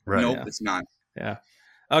No, Right. nope, Yeah. it's not. Yeah.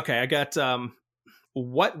 Okay, I got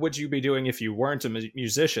what would you be doing if you weren't a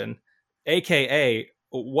musician? AKA,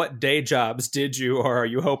 what day jobs did you or are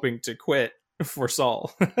you hoping to quit for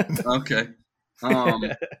SAUL? Okay.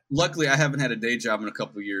 Luckily, I haven't had a day job in a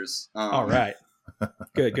couple of years. All right.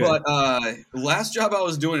 Good. But last job I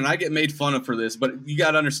was doing, and I get made fun of for this, but you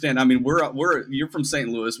got to understand. I mean, you're from St.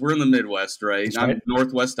 Louis. We're in the Midwest, right? That's I'm right.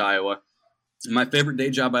 Northwest Iowa. My favorite day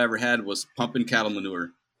job I ever had was pumping cattle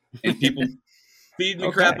manure, and people feed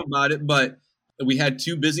me crap about it. But we had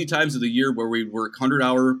 2 busy times of the year where we'd work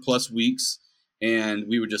 100-hour plus weeks, and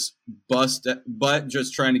we would just bust butt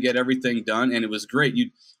just trying to get everything done, and it was great.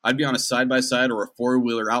 I'd be on a side-by-side or a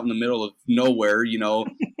 4-wheeler out in the middle of nowhere,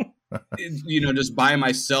 just by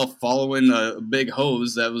myself following a big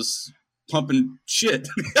hose that was pumping shit.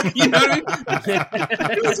 You know what I mean?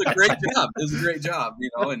 It was a great job.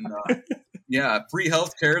 And free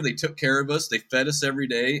health care. They took care of us. They fed us every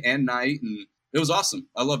day and night, and it was awesome.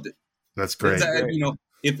 I loved it. That's great.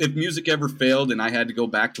 If music ever failed and I had to go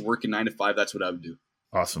back to working 9 to 5, that's what I would do.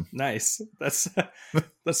 Awesome. Nice. That's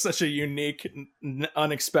such a unique,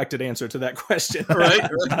 unexpected answer to that question. Right?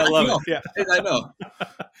 I love it. Yeah. I know.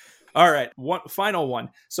 All right. One final one.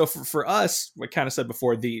 So for us, we kind of said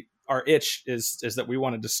before, our itch is that we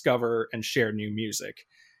want to discover and share new music.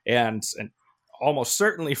 And almost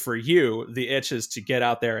certainly for you, the itch is to get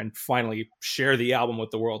out there and finally share the album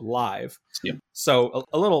with the world live. Yeah. So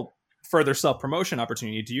a little further self-promotion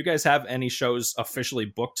opportunity. Do you guys have any shows officially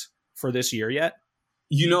booked for this year yet?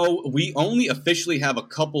 We only officially have a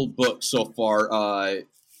couple booked so far.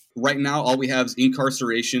 Right now, all we have is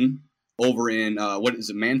Incarceration over in,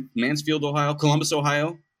 Mansfield, Ohio? Columbus,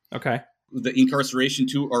 Ohio. Okay. The Incarceration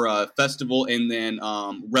tour or festival, and then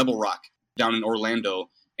Rebel Rock down in Orlando.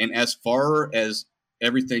 And as far as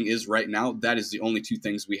everything is right now, that is the only 2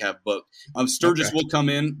 things we have booked. Sturgis will come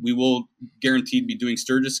in. We will guaranteed be doing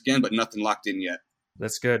Sturgis again, but nothing locked in yet.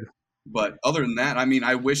 That's good. But other than that, I mean,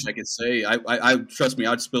 I wish I could say, I trust me,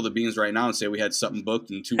 I'd spill the beans right now and say we had something booked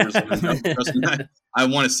and tours. Trust me, I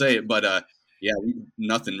want to say it, but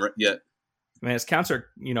nothing yet. Man, as concert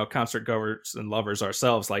goers and lovers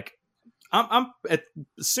ourselves, like as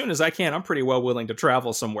soon as I can, I'm pretty well willing to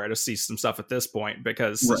travel somewhere to see some stuff at this point,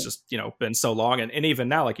 because Right. it's just, been so long. And even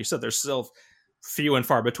now, like you said, there's still few and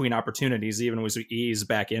far between opportunities, even as we ease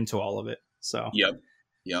back into all of it. So, Yep.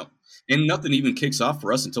 And nothing even kicks off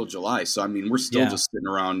for us until July. So, I mean, we're still just sitting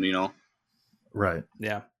around, Right.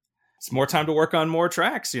 yeah. It's more time to work on more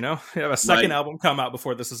tracks, We have a second album come out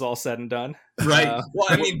before this is all said and done. Right. Well,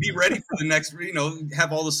 I mean, be ready for the next,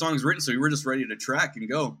 have all the songs written. So we're just ready to track and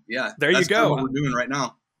go. Yeah. There you go. What we're doing right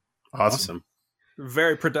now. Awesome.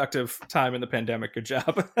 Very productive time in the pandemic. Good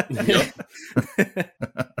job. Yep.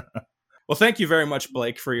 Well, thank you very much,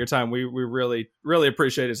 Blake, for your time. We really, really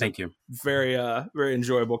appreciate it. Thank you. Very, very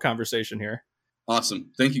enjoyable conversation here.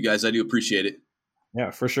 Awesome. Thank you, guys. I do appreciate it. Yeah,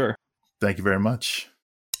 for sure. Thank you very much.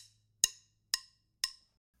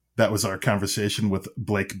 That was our conversation with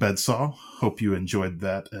Blake Bedsaul. Hope you enjoyed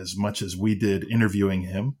that as much as we did interviewing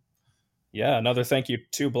him. Yeah, another thank you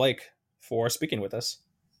to Blake for speaking with us.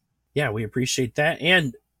 Yeah, we appreciate that.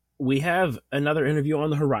 And we have another interview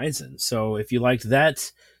on the horizon. So if you liked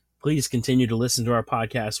that, please continue to listen to our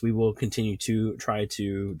podcast. We will continue to try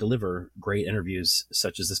to deliver great interviews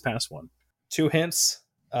such as this past one. 2 hints.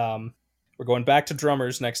 We're going back to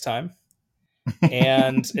drummers next time.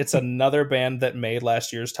 And it's another band that made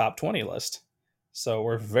last year's top 20 list. So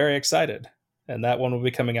we're very excited. And that one will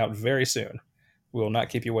be coming out very soon. We will not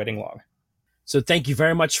keep you waiting long. So thank you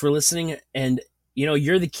very much for listening. And,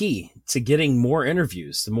 you're the key to getting more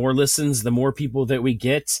interviews. The more listens, the more people that we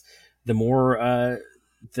get, the more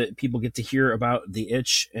that people get to hear about the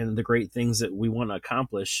Itch and the great things that we want to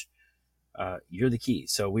accomplish. You're the key.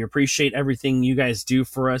 So we appreciate everything you guys do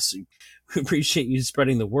for us. We appreciate you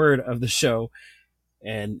spreading the word of the show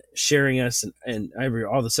and sharing us and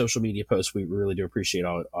all the social media posts. We really do appreciate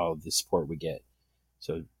all of the support we get.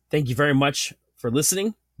 So thank you very much for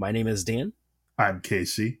listening. My name is Dan. I'm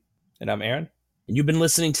Casey. And I'm Aaron. And you've been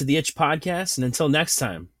listening to the Itch Podcast. And until next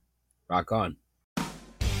time, rock on.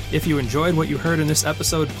 If you enjoyed what you heard in this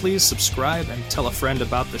episode, please subscribe and tell a friend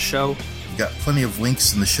about the show. We've got plenty of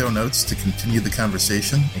links in the show notes to continue the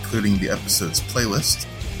conversation, including the episode's playlist.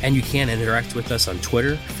 And you can interact with us on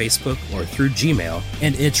Twitter, Facebook, or through Gmail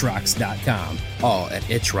and itchrocks.com, all at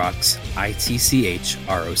itchrocks, ITCHROCKS.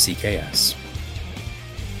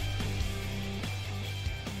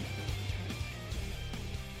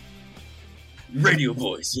 Radio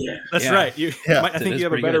voice. Yeah. That's Yeah. right. I think is you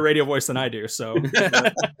have a pretty better good. radio voice than I do. So maybe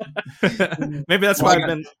that's why I've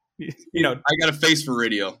been, I got a face for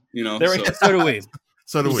radio, There we so. go. So do we.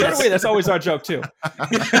 So do we. So do we. That's always our joke too.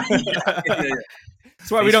 Yeah. That's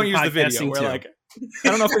why we Face don't for use the video. podcasting, We're too. like, I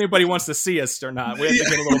don't know if anybody wants to see us or not. We have to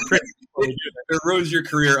get a little pretty before we do that. It ruins your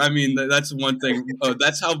career. I mean, that's one thing.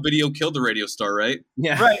 That's how video killed the radio star, right?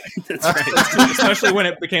 Yeah. Right. That's right. Especially when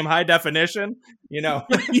it became high definition. Yeah.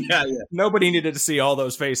 Nobody needed to see all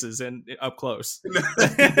those faces up close.